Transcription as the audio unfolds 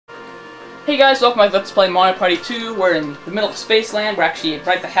Hey guys, welcome to Let's Play Mario Party 2. We're in the middle of Spaceland. We're actually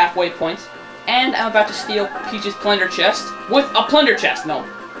right at the halfway point. And I'm about to steal Peach's plunder chest. With a plunder chest! No.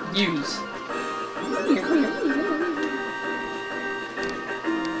 Use.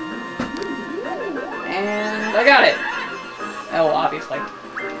 And I got it! Oh, well, obviously.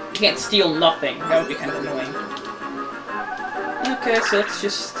 You can't steal nothing. That would be kind of annoying. Okay, so let's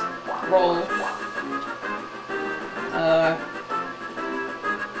just roll.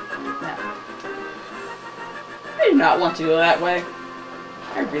 I do not want to go that way.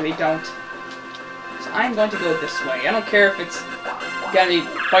 I really don't. So I'm going to go this way. I don't care if it's gonna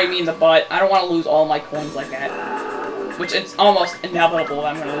bite me in the butt. I don't want to lose all my coins like that. Which it's almost inevitable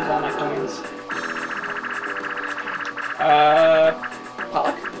I'm gonna lose all my coins.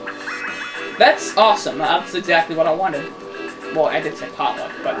 Potluck? That's awesome. That's exactly what I wanted. Well, I did say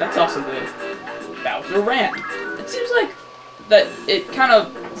potluck, but that's also good. Bowser ran. It seems like that it kind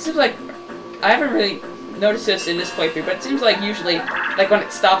of... It seems like... I haven't really noticed this in this playthrough, but it seems like usually, like when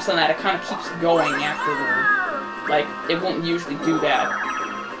it stops on that, it kind of keeps going afterward. Like, it won't usually do that.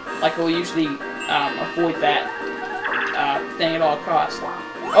 Like, it will usually avoid that thing at all costs.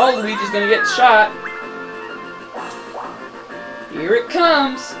 Oh, Luigi's gonna get shot! Here it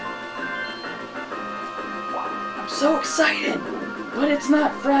comes! I'm so excited! But it's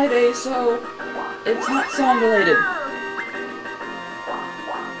not Friday, so it's not song related.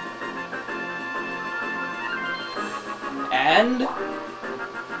 And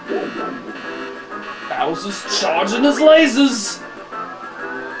Bowser's charging his lasers!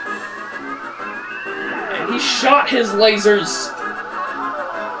 And he shot his lasers!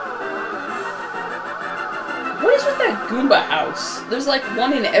 What is with that Goomba house? There's like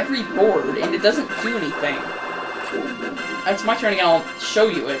one in every board, and it doesn't do anything. It's my turn again, I'll show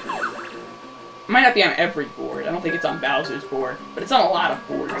you it. It might not be on every board. I don't think it's on Bowser's board, but it's on a lot of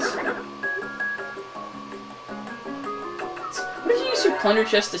boards. What if you use your plunder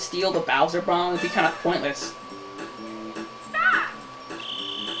chest to steal the Bowser bomb? It'd be kind of pointless.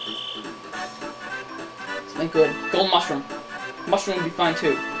 Something good. Gold mushroom. Mushroom would be fine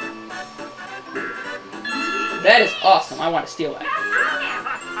too. That is awesome. I want to steal that.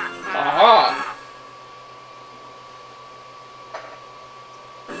 Aha!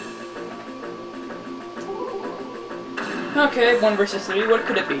 Okay, 1 versus 3. What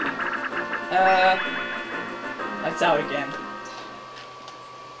could it be? Lights out again.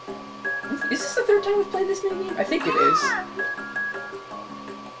 Is this the third time we've played this minigame? I think it is.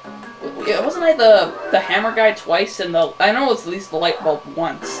 Yeah, wasn't I the hammer guy twice and the... I know it's at least the light bulb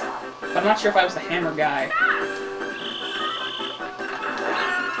once. But I'm not sure if I was the hammer guy.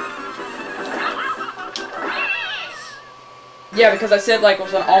 Yeah, because I said, like, it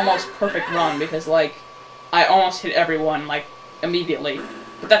was an almost perfect run, because, like, I almost hit everyone, like, immediately.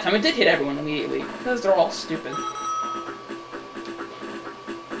 But that time I did hit everyone immediately, because they're all stupid.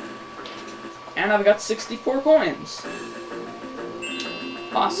 And I've got 64 coins.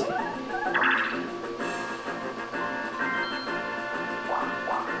 Awesome.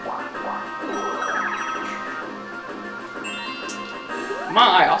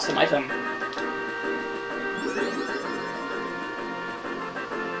 My awesome item.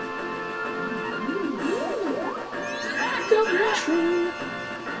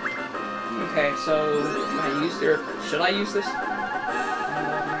 Okay, so can I use their... Should I use this?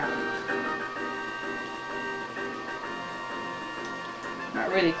 Not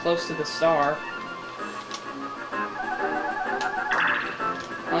really close to the star.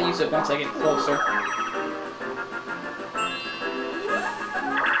 I'll use it once I get closer.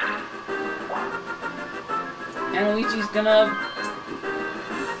 And Luigi's gonna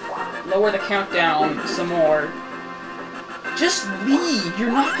lower the countdown some more. Just leave!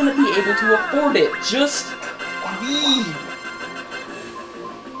 You're not gonna be able to afford it! Just leave!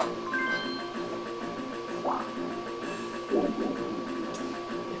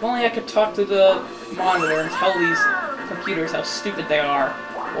 If only I could talk to the monitor and tell these computers how stupid they are.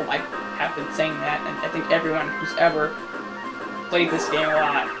 Well, I have been saying that, and I think everyone who's ever played this game a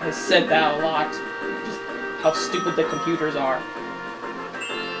lot has said that a lot. Just how stupid the computers are.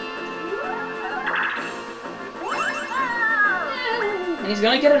 And he's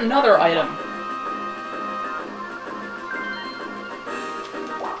gonna get another item.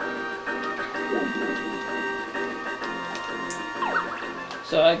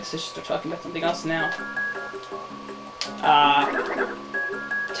 So I guess I should start talking about something else now.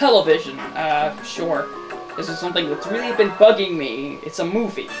 Television. Sure. This is something that's really been bugging me. It's a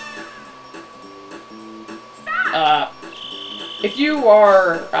movie. If you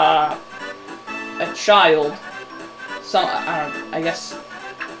are, a child, I guess,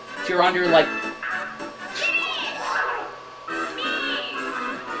 if you're under, like...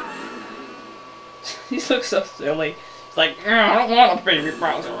 He looks so silly. It's like, I don't want a baby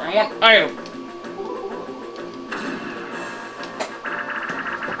Bowser, I want item.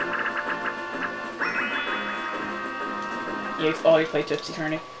 You play Tipsy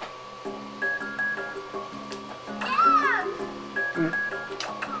Tourney.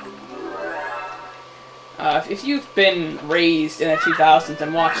 If you've been raised in the 2000s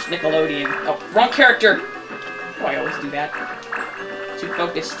and watched Nickelodeon... Oh, wrong character! Oh, I always do that. Too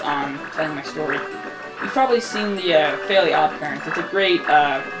focused on telling my story. You've probably seen the Fairly Odd Parents. It's a great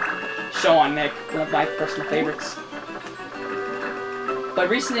show on Nick, one of my personal favorites. But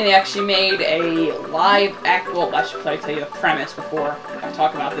recently they actually made a live act... Well, I should probably tell you the premise before I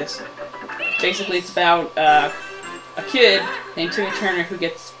talk about this. Basically, it's about a kid named Timmy Turner who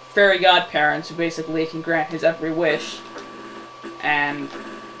gets fairy godparents who basically can grant his every wish. And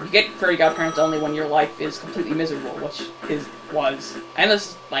you get fairy godparents only when your life is completely miserable, which his was. And this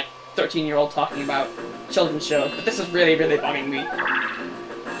is like 13-year-old talking about children's shows, but this is really, really bugging me.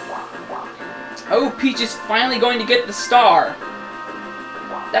 Oh, Peach is finally going to get the star.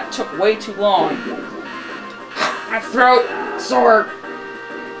 That took way too long. My throat sore.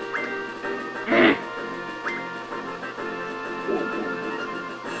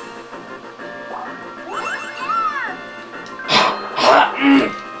 I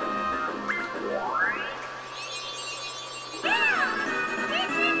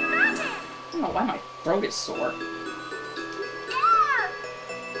don't know why my throat is sore.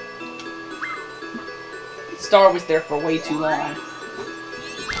 The star was there for way too long.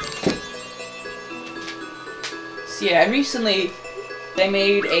 So yeah, and recently they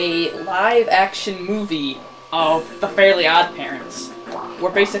made a live-action movie of the Fairly Odd Parents,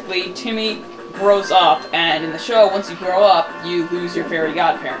 where basically Timmy grows up, and in the show, once you grow up, you lose your fairy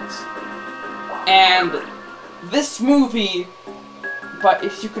godparents. And this movie, but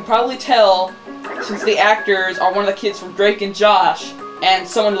if you could probably tell, since the actors are one of the kids from Drake and Josh, and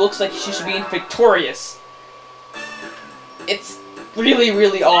someone who looks like she should be in Victorious, it's really,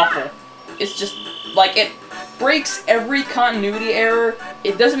 really awful. It's just, like, it breaks every continuity error.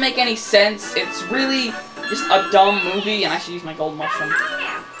 It doesn't make any sense. It's really just a dumb movie, and I should use my gold mushroom.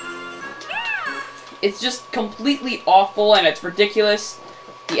 It's just completely awful, and it's ridiculous.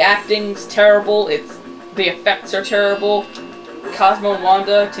 The acting's terrible. The effects are terrible. Cosmo and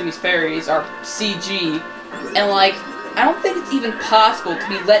Wanda, Timmy's fairies, are CG, and like, I don't think it's even possible to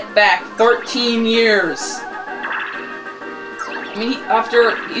be let back 13 years. I mean,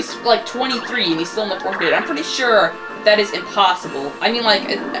 he's like 23 and he's still in the 4th grade. I'm pretty sure that is impossible. I mean, like,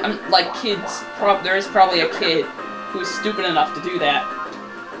 kids, there is probably a kid who's stupid enough to do that.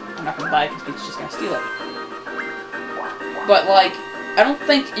 I'm not gonna buy it because Peach is just gonna steal it. But, like, I don't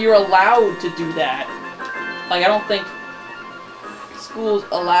think you're allowed to do that. Like, I don't think schools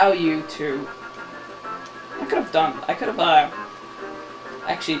allow you to... I could have,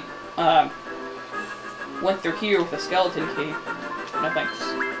 actually, went through here with a skeleton key. No thanks.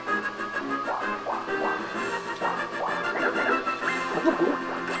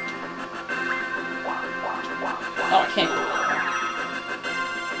 Oh, I can't.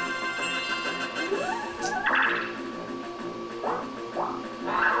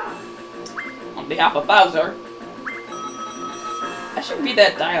 On behalf of Bowser, I should read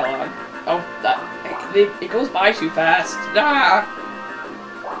that dialogue. Oh, it goes by too fast. Ah!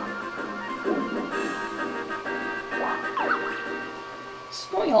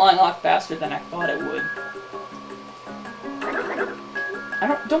 Going along a lot faster than I thought it would.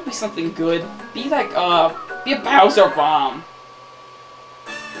 Don't be something good. Be like, be a Bowser Bomb.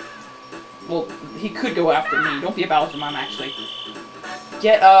 Well, he could go after me. Don't be a Bowser Bomb, actually.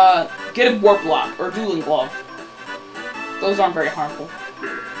 Get a Warp Block, or Dueling Glove. Those aren't very harmful.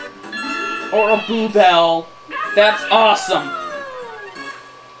 Or a Boo Bell. That's awesome!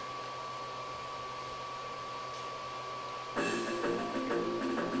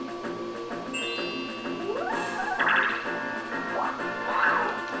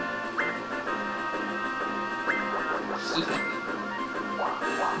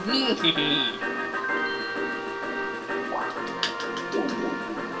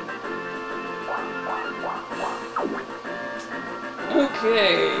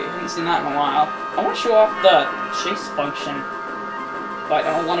 Okay, haven't seen that in a while. I want to show off the chase function, but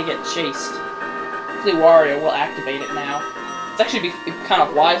I don't want to get chased. Hopefully Wario will activate it now. It's actually kind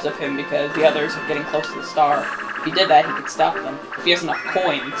of wise of him because the others are getting close to the star. If he did that, he could stop them. If he has enough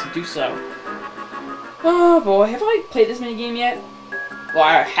coins to do so. Oh boy, have I played this minigame yet? Well,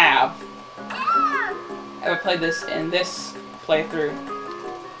 I have. I haven't played this in this playthrough.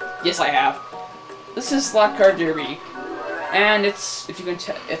 Yes, I have. This is Slot Car Derby, and it's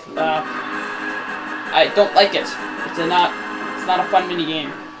I don't like it. It's not a fun mini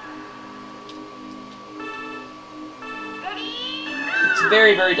game. It's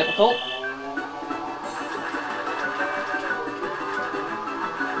very, very difficult.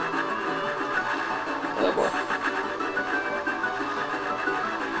 Oh boy.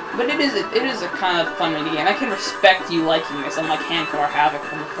 But it is a kind of fun mini game. I can respect you liking this, unlike Hand Car Havoc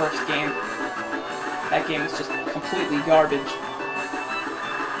from the first game. That game is just completely garbage.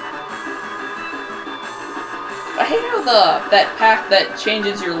 I hate how that path that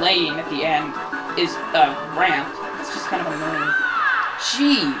changes your lane at the end is a ramp. It's just kind of annoying.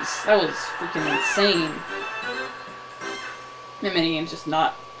 Jeez, that was freaking insane. The minigame's just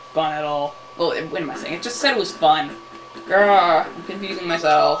not fun at all. Well, what am I saying? It just said it was fun. Grr, I'm confusing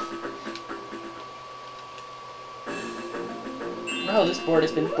myself. Oh, this board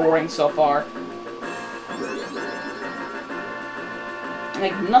has been boring so far.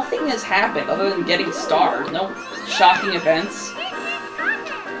 Like, nothing has happened other than getting stars. No shocking events.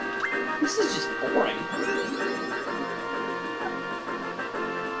 This is just boring.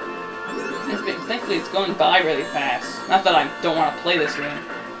 Thankfully, it's going by really fast. Not that I don't want to play this game.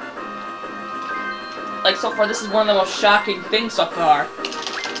 Like, so far, this is one of the most shocking things so far.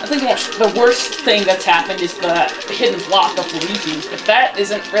 I think the worst thing that's happened is the hidden block of Luigi's, but that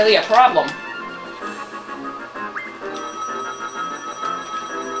isn't really a problem.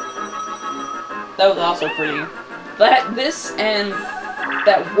 That was also pretty. This and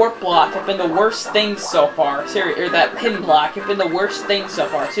that warp block have been the worst things so far. Or that hidden block have been the worst things so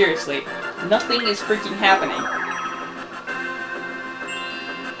far. Seriously. Nothing is freaking happening.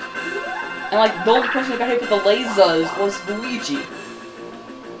 And like, the only person who got hit with the lasers was Luigi.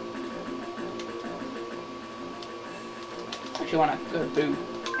 Actually wanna go boo.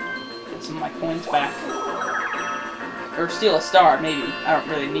 Get some of my coins back. Or steal a star, maybe. I don't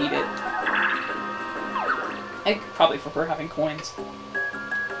really need it. I probably prefer having coins.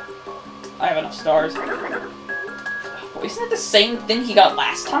 I have enough stars. Boy, isn't that the same thing he got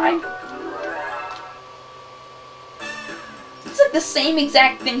last time? It's like the same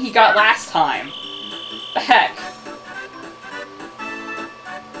exact thing he got last time. The heck?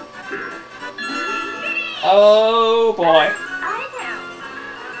 Oh boy.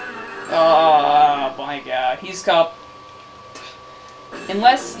 Oh my god. He's got...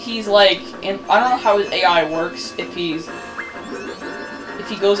 Unless he's like... I don't know how his AI works, if he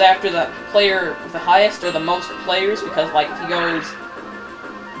goes after the player with the highest or the most players, because like if he goes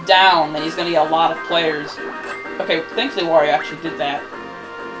down, then he's gonna get a lot of players. Okay, thankfully Wario actually did that.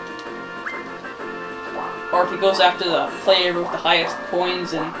 Or if he goes after the player with the highest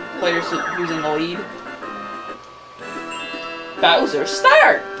coins and players who's in the lead. Bowser,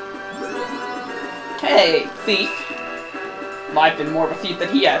 start! Hey, thief. I've been more of a thief than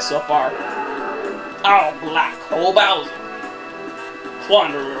he has so far. Oh, Black Hole Bowser.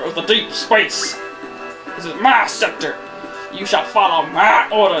 Plunderer of the deep space. This is my scepter. You shall follow my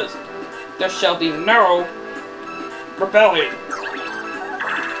orders. There shall be no rebellion.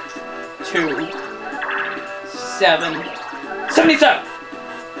 2, 7, 77!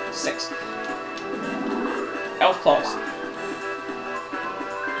 6. That was close.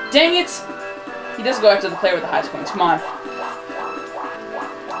 Dang it! He does go after the player with the highest coins. Come on.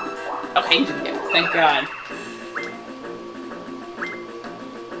 Okay, he didn't get it. Thank God.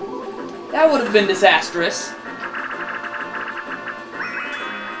 That would have been disastrous.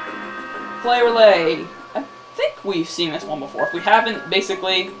 Play Relay. I think we've seen this one before. If we haven't,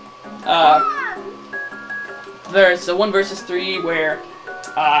 basically, there's a 1 versus 3 where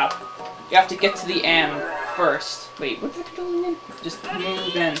you have to get to the end first. Wait, what's the controlling in? Just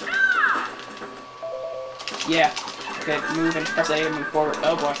move in. Yeah. Okay, move and press A and move forward.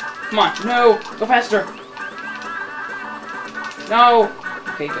 Oh boy. Come on. No! Go faster! No!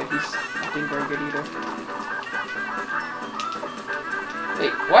 Okay, good. He's not doing very good either.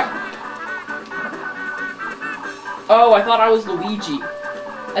 Wait, what? Oh, I thought I was Luigi.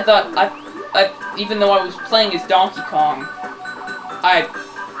 I thought, even though I was playing as Donkey Kong, I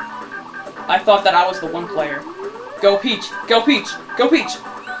thought that I was the one player. Go Peach! Go Peach! Go Peach!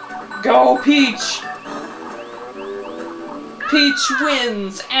 Go Peach! Peach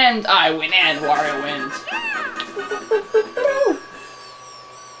wins! And I win, and Wario wins.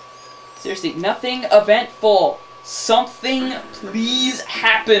 Seriously, nothing eventful. Something please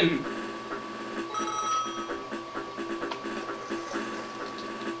happen.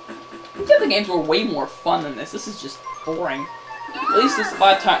 The other games were way more fun than this. This is just boring. At least this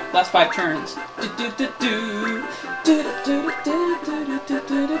last 5 turns.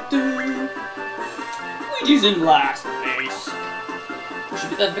 Luigi's in last place. We should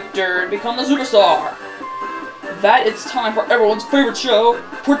be the victor and become the superstar. That it's time for everyone's favorite show,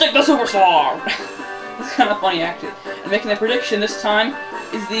 Predict the Superstar! It's kind of funny, actually. And making the prediction this time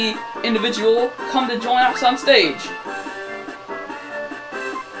is the individual come to join us on stage.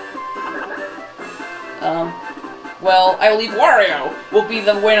 Well, I believe Wario will be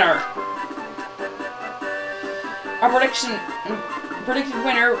the winner. Our predicted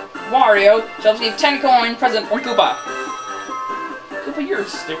winner, Wario, shall receive 10 coin present from Koopa. Koopa, you're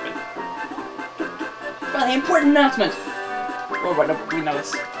stupid. Finally, important announcement. Oh, right, we know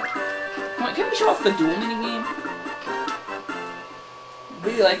this. Come on, can we show off the duel minigame? I'd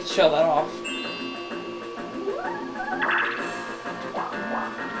really like to show that off.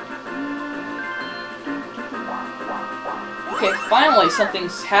 Okay, finally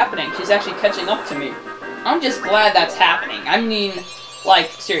something's happening. She's actually catching up to me. I'm just glad that's happening. I mean, like,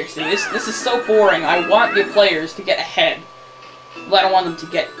 seriously, this is so boring. I want the players to get ahead. Well, I don't want them to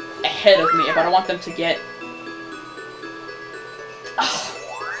get ahead of me, but I want them to get... Ugh.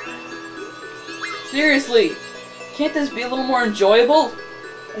 Seriously, can't this be a little more enjoyable?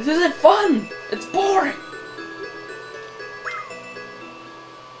 This isn't fun! It's boring!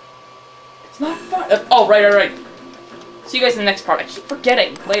 It's not fun! Oh, right. See you guys in the next part. I keep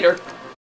forgetting. Later.